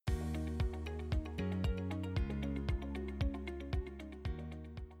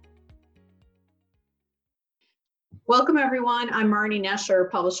Welcome, everyone. I'm Marnie Nesher,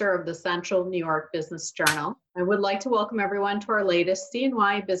 publisher of the Central New York Business Journal. I would like to welcome everyone to our latest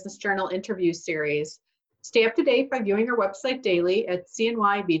CNY Business Journal interview series. Stay up to date by viewing our website daily at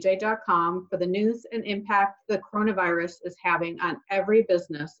cnybj.com for the news and impact the coronavirus is having on every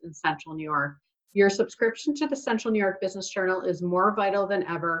business in Central New York. Your subscription to the Central New York Business Journal is more vital than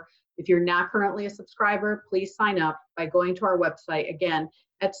ever. If you're not currently a subscriber, please sign up by going to our website again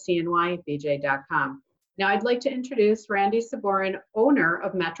at cnybj.com. Now, I'd like to introduce Randy Saborin, owner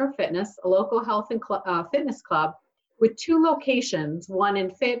of Metro Fitness, a local health and fitness club with two locations, one in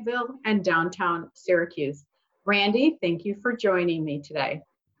Fayetteville and downtown Syracuse. Randy, thank you for joining me today.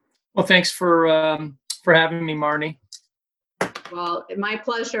 Well, thanks for having me, Marnie. Well, my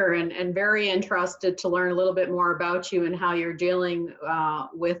pleasure, and very interested to learn a little bit more about you and how you're dealing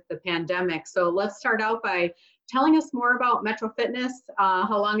with the pandemic. So let's start out by telling us more about Metro Fitness.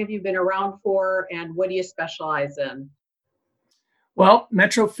 How long have you been around for, and what do you specialize in? Well,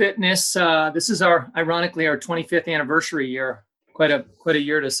 Metro Fitness, this is ironically our 25th anniversary year. Quite a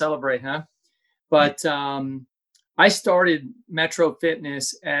year to celebrate, huh? But I started Metro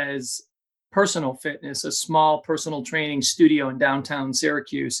Fitness as personal fitness, a small personal training studio in downtown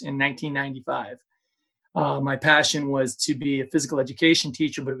Syracuse in 1995. My passion was to be a physical education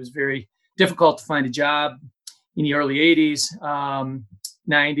teacher, but it was very difficult to find a job in the early 80s,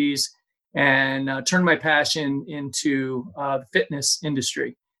 90s, and turned my passion into the fitness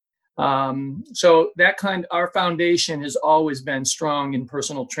industry. So our foundation has always been strong in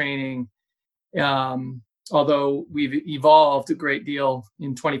personal training, although we've evolved a great deal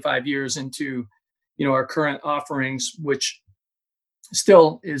in 25 years into, our current offerings, which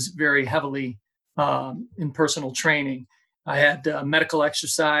still is very heavily in personal training. I had medical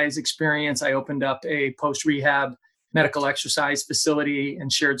exercise experience. I opened up a post-rehab medical exercise facility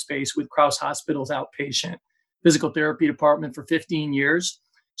and shared space with Crouse Hospital's outpatient physical therapy department for 15 years.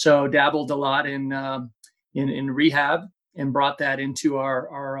 So dabbled a lot in rehab and brought that into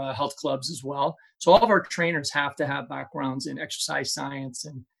our health clubs as well. So all of our trainers have to have backgrounds in exercise science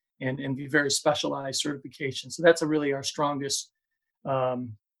and be very specialized certification. So that's really our strongest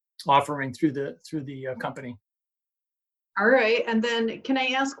offering through the company. All right, and then can I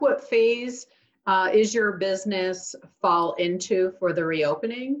ask what phase is your business fall into for the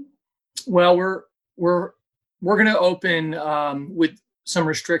reopening? Well, we're going to open with some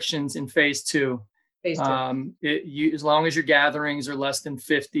restrictions in phase two. Phase two. As long as your gatherings are less than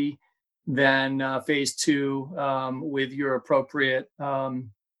 50, then phase two with your appropriate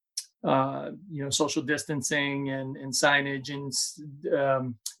social distancing and signage and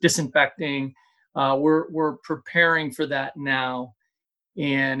disinfecting. We're preparing for that now,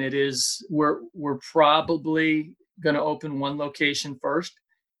 and we're probably going to open one location first.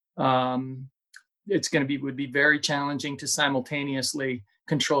 Would be very challenging to simultaneously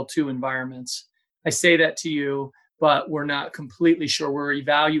control two environments. I say that to you, but we're not completely sure. We're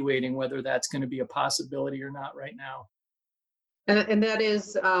evaluating whether that's going to be a possibility or not right now. And that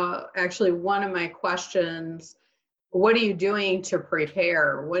is actually one of my questions. What are you doing to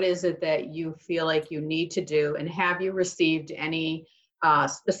prepare? What is it that you feel like you need to do? And have you received any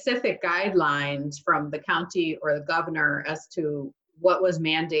specific guidelines from the county or the governor as to what was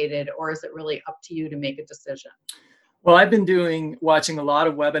mandated, or is it really up to you to make a decision? Well, I've been watching a lot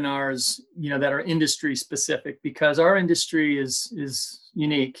of webinars, that are industry specific, because our industry is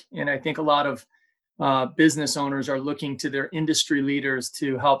unique. And I think a lot of business owners are looking to their industry leaders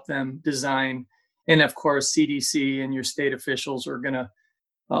to help them design. And of course, CDC and your state officials are going to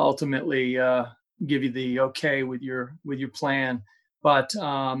ultimately give you the okay with your plan. But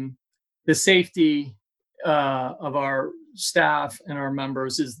the safety of our staff and our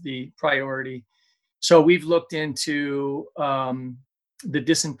members is the priority. So we've looked into the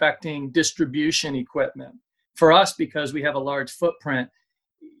disinfecting distribution equipment. For us, because we have a large footprint,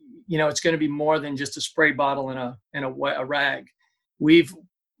 it's going to be more than just a spray bottle and a rag. We've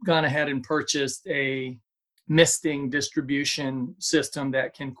gone ahead and purchased a misting distribution system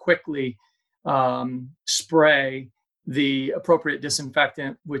that can quickly spray the appropriate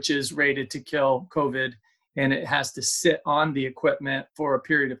disinfectant, which is rated to kill COVID, and it has to sit on the equipment for a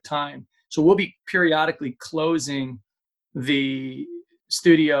period of time. So we'll be periodically closing the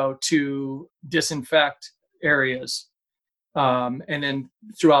studio to disinfect areas, and then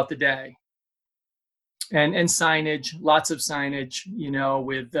throughout the day. And signage, lots of signage,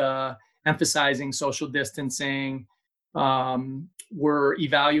 with emphasizing social distancing. We're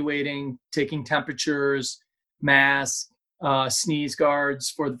evaluating taking temperatures, masks, sneeze guards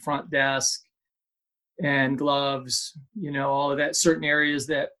for the front desk, and gloves, all of that. Certain areas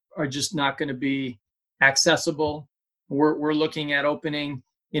that are just not going to be accessible we're looking at opening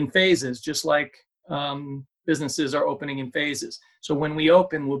in phases, just like businesses are opening in phases. So when we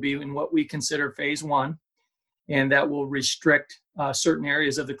open, we'll be in what we consider phase one, and that will restrict certain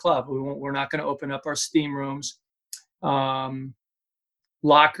areas of the club. We're not going to open up our steam rooms.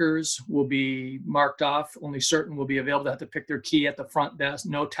 Lockers will be marked off. Only certain will be available. They have to pick their key at the front desk.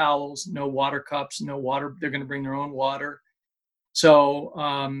 No towels, no water cups, no water. They're going to bring their own water. So,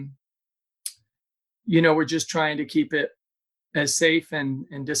 we're just trying to keep it as safe and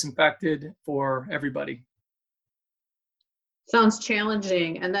disinfected for everybody. Sounds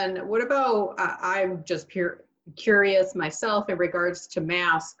challenging. And then what about, I'm just curious myself in regards to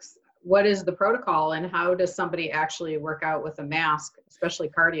masks. What is the protocol and how does somebody actually work out with a mask, especially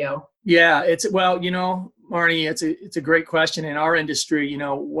cardio? Yeah, Marnie, it's a great question. In our industry,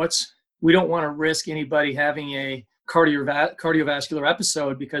 we don't want to risk anybody having a cardiovascular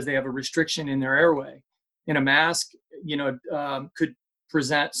episode because they have a restriction in their airway. And a mask, could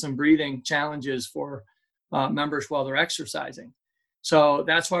present some breathing challenges for members while they're exercising. So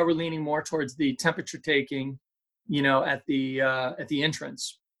that's why we're leaning more towards the temperature taking, at the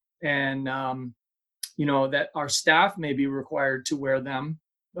entrance. And, that our staff may be required to wear them.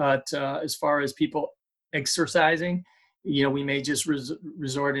 But as far as people exercising, we may just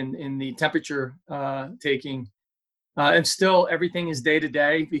resort in the temperature taking. And still, everything is day to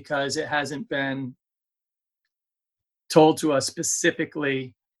day because it hasn't been told to us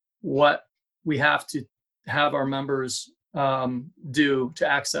specifically what we have to have our members do to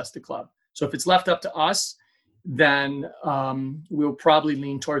access the club. So if it's left up to us, then we'll probably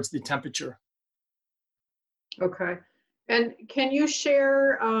lean towards the temperature. Okay. And can you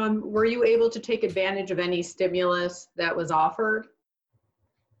share, were you able to take advantage of any stimulus that was offered?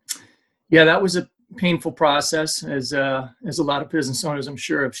 Yeah, that was a painful process, as a lot of business owners, I'm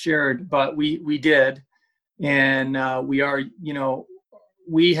sure, have shared, but we did. And we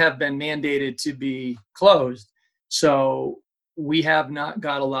have been mandated to be closed. So we have not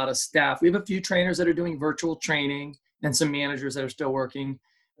got a lot of staff. We have a few trainers that are doing virtual training and some managers that are still working.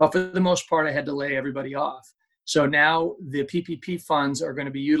 But for the most part, I had to lay everybody off. So now the PPP funds are going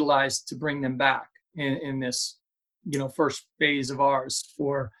to be utilized to bring them back in this, first phase of ours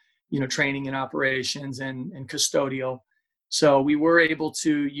for, training and operations and custodial. So we were able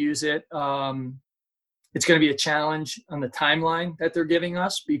to use it. It's going to be a challenge on the timeline that they're giving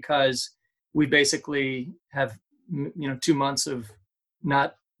us because we basically have, 2 months of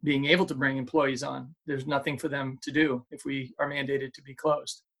not being able to bring employees on. There's nothing for them to do if we are mandated to be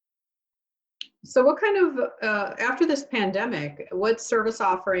closed. So what kind of, after this pandemic, what service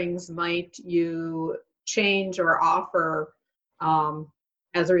offerings might you change or offer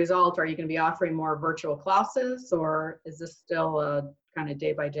as a result? Are you going to be offering more virtual classes or is this still a kind of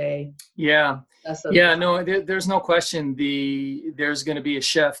day by day? Yeah. No, there's no question. There's going to be a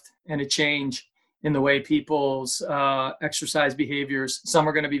shift and a change in the way people's exercise behaviors. Some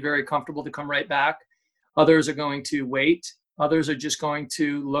are going to be very comfortable to come right back. Others are going to wait. Others are just going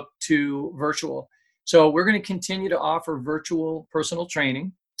to look to virtual. So we're going to continue to offer virtual personal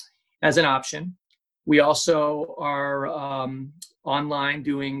training as an option. We also are online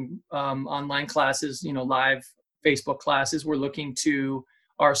doing online classes, live Facebook classes. We're looking to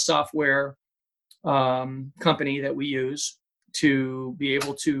our software company that we use to be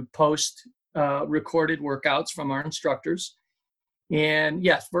able to post recorded workouts from our instructors. And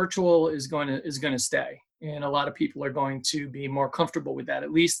yes, virtual is going to stay. And a lot of people are going to be more comfortable with that,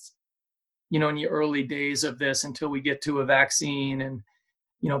 at least, in the early days of this until we get to a vaccine. And,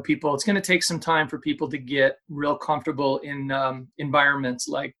 it's going to take some time for people to get real comfortable in environments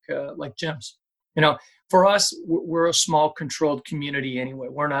like gyms. For us, we're a small controlled community anyway.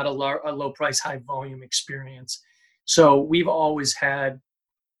 We're not a low price, high volume experience. So we've always had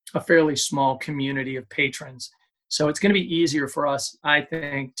a fairly small community of patrons. So it's going to be easier for us, I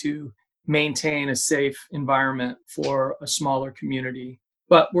think, to maintain a safe environment for a smaller community.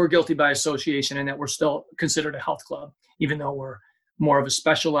 But we're guilty by association in that we're still considered a health club, even though we're more of a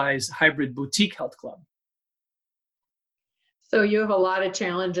specialized hybrid boutique health club. So you have a lot of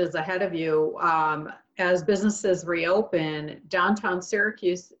challenges ahead of you. As businesses reopen, downtown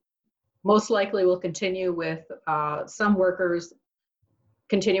Syracuse most likely will continue with some workers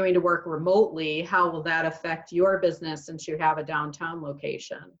continuing to work remotely. How will that affect your business since you have a downtown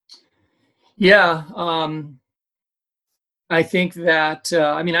location? Yeah, I think that,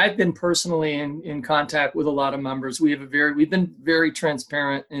 I've been personally in contact with a lot of members. We've been very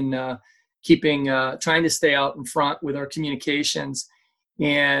transparent in trying to stay out in front with our communications.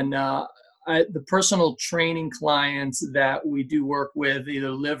 And the personal training clients that we do work with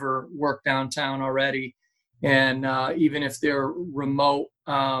either live or work downtown already. And even if they're remote,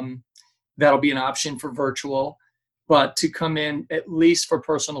 that'll be an option for virtual. But to come in at least for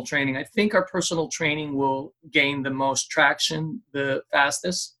personal training, I think our personal training will gain the most traction the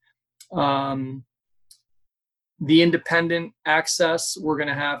fastest. The independent access, we're going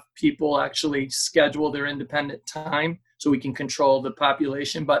to have people actually schedule their independent time so we can control the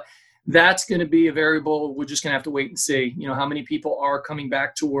population. But that's going to be a variable. We're just going to have to wait and see, how many people are coming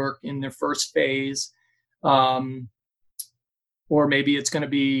back to work in their first phase. Or maybe it's going to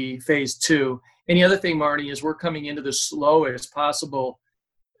be phase 2. And the other thing, Marty, is we're coming into the slowest possible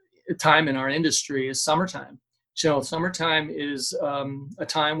time in our industry is summertime. So summertime is a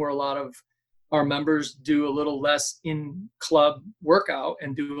time where a lot of our members do a little less in club workout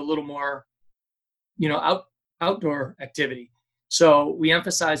and do a little more, outdoor activity. So we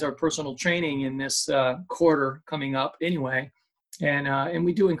emphasize our personal training in this quarter coming up anyway. And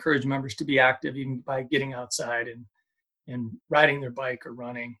we do encourage members to be active even by getting outside and riding their bike or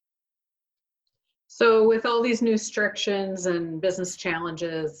running. So with all these new restrictions and business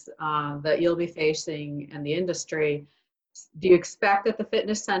challenges that you'll be facing in the industry, do you expect that the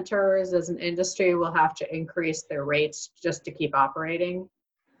fitness centers as an industry will have to increase their rates just to keep operating?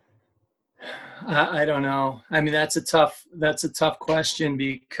 I don't know. I mean, that's a tough question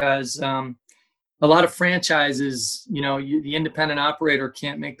because a lot of franchises, the independent operator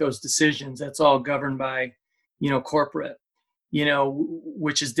can't make those decisions. That's all governed by, corporate,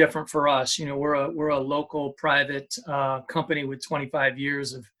 which is different for us. We're a local private company with 25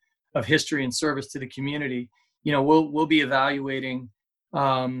 years of history and service to the community. We'll be evaluating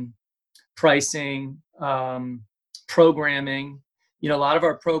pricing, programming. A lot of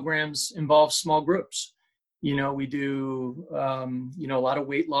our programs involve small groups. We do, a lot of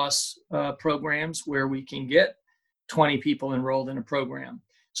weight loss programs where we can get 20 people enrolled in a program.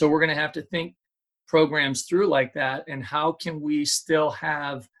 So we're going to have to think programs through like that. And how can we still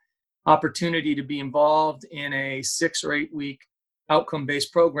have opportunity to be involved in a 6 or 8 week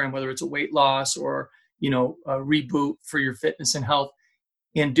outcome-based program, whether it's a weight loss or, a reboot for your fitness and health,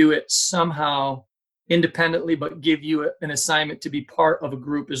 and do it somehow independently, but give you an assignment to be part of a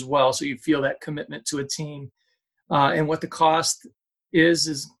group as well. So you feel that commitment to a team. And what the cost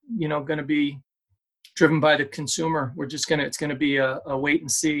is going to be driven by the consumer. It's going to be a wait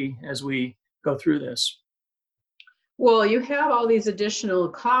and see as we go through this. Well, you have all these additional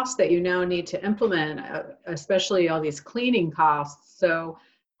costs that you now need to implement, especially all these cleaning costs. So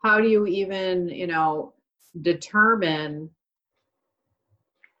how do you even, determine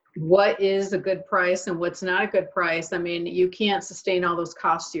what is a good price and what's not a good price? I mean, you can't sustain all those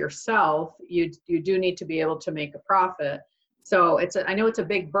costs yourself. You do need to be able to make a profit. So I know it's a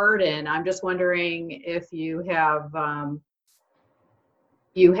big burden. I'm just wondering if you have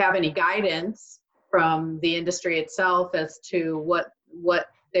any guidance from the industry itself as to what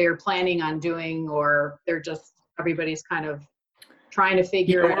they're planning on doing, or everybody's kind of trying to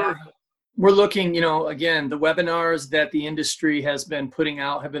figure it out. We're looking, again, the webinars that the industry has been putting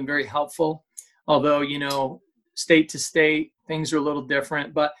out have been very helpful. Although, state to state, things are a little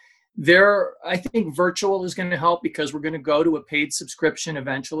different. But I think virtual is going to help because we're going to go to a paid subscription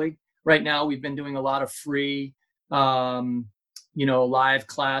eventually. Right now, we've been doing a lot of free, live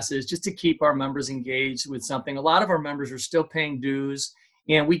classes just to keep our members engaged with something. A lot of our members are still paying dues.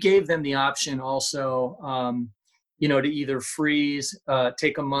 And we gave them the option also, to either freeze,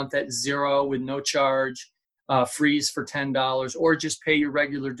 take a month at $0 with no charge, freeze for $10, or just pay your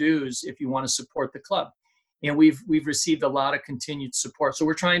regular dues if you want to support the club. And we've received a lot of continued support. So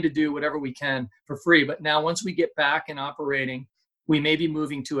we're trying to do whatever we can for free. But now once we get back and operating, we may be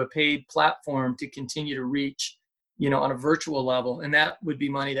moving to a paid platform to continue to reach, on a virtual level. And that would be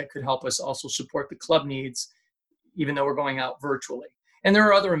money that could help us also support the club needs, even though we're going out virtually. And there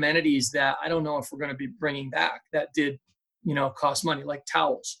are other amenities that I don't know if we're going to be bringing back that did, cost money, like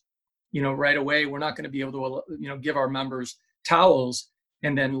towels. Right away, we're not going to be able to, give our members towels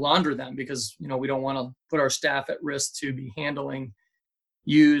and then launder them because, we don't want to put our staff at risk to be handling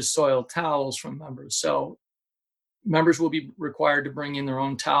used soiled towels from members. So members will be required to bring in their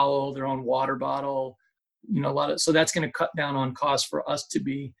own towel, their own water bottle, so that's going to cut down on costs for us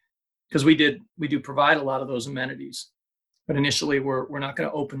because we do provide a lot of those amenities. But initially, we're not going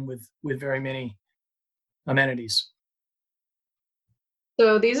to open with very many amenities.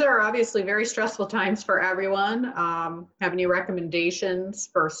 So these are obviously very stressful times for everyone. Have any recommendations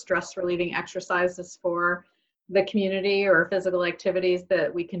for stress relieving exercises for the community or physical activities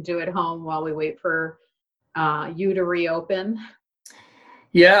that we can do at home while we wait for you to reopen?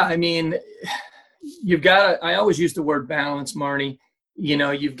 Yeah, I mean, I always use the word balance, Marnie.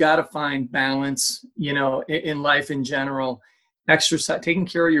 you've got to find balance, in life in general. Exercise, taking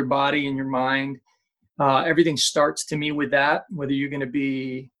care of your body and your mind. Everything starts to me with that, whether you're going to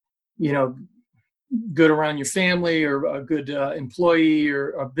be, good around your family or a good employee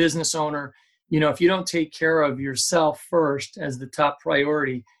or a business owner. If you don't take care of yourself first as the top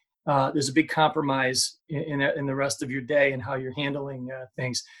priority, there's a big compromise in the rest of your day and how you're handling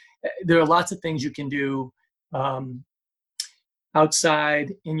things. There are lots of things you can do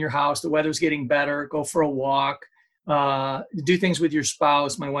outside, in your house. The weather's getting better. Go for a walk. Do things with your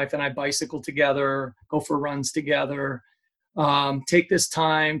spouse. My wife and I bicycle together, go for runs together. Take this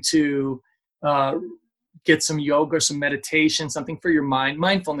time to get some yoga, some meditation, something for your mind.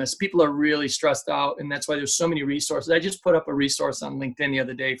 Mindfulness. People are really stressed out, and that's why there's so many resources. I just put up a resource on LinkedIn the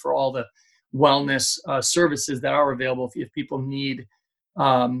other day for all the wellness services that are available if people need,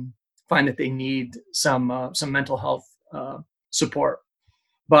 find that they need some mental health support.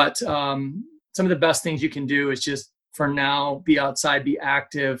 But some of the best things you can do is just, for now, be outside, be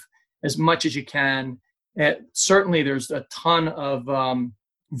active as much as you can. Certainly, there's a ton of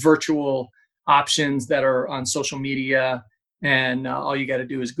virtual options that are on social media, and all you got to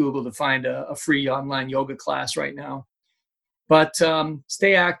do is Google to find a free online yoga class right now. But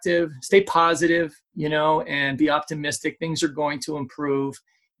stay active, stay positive, and be optimistic. Things are going to improve,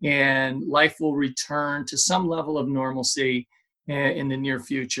 and life will return to some level of normalcy in the near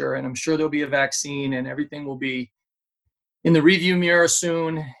future. And I'm sure there'll be a vaccine, and everything will be in the review mirror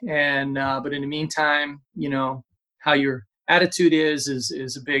soon. And but in the meantime, how your attitude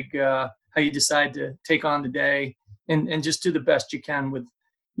is a big how you decide to take on the day, and just do the best you can with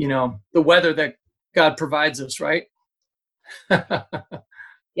the weather that God provides us, right?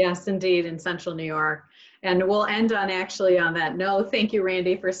 Yes, indeed, in Central New York. And we'll end on that note. Thank you,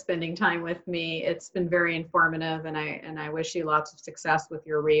 Randy, for spending time with me. It's been very informative, and I wish you lots of success with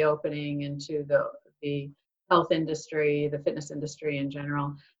your reopening into the health industry, the fitness industry in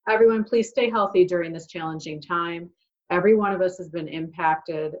general. Everyone, please stay healthy during this challenging time. Every one of us has been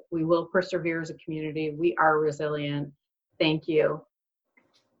impacted. We will persevere as a community. We are resilient. Thank you.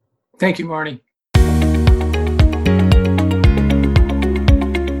 Thank you, Marnie.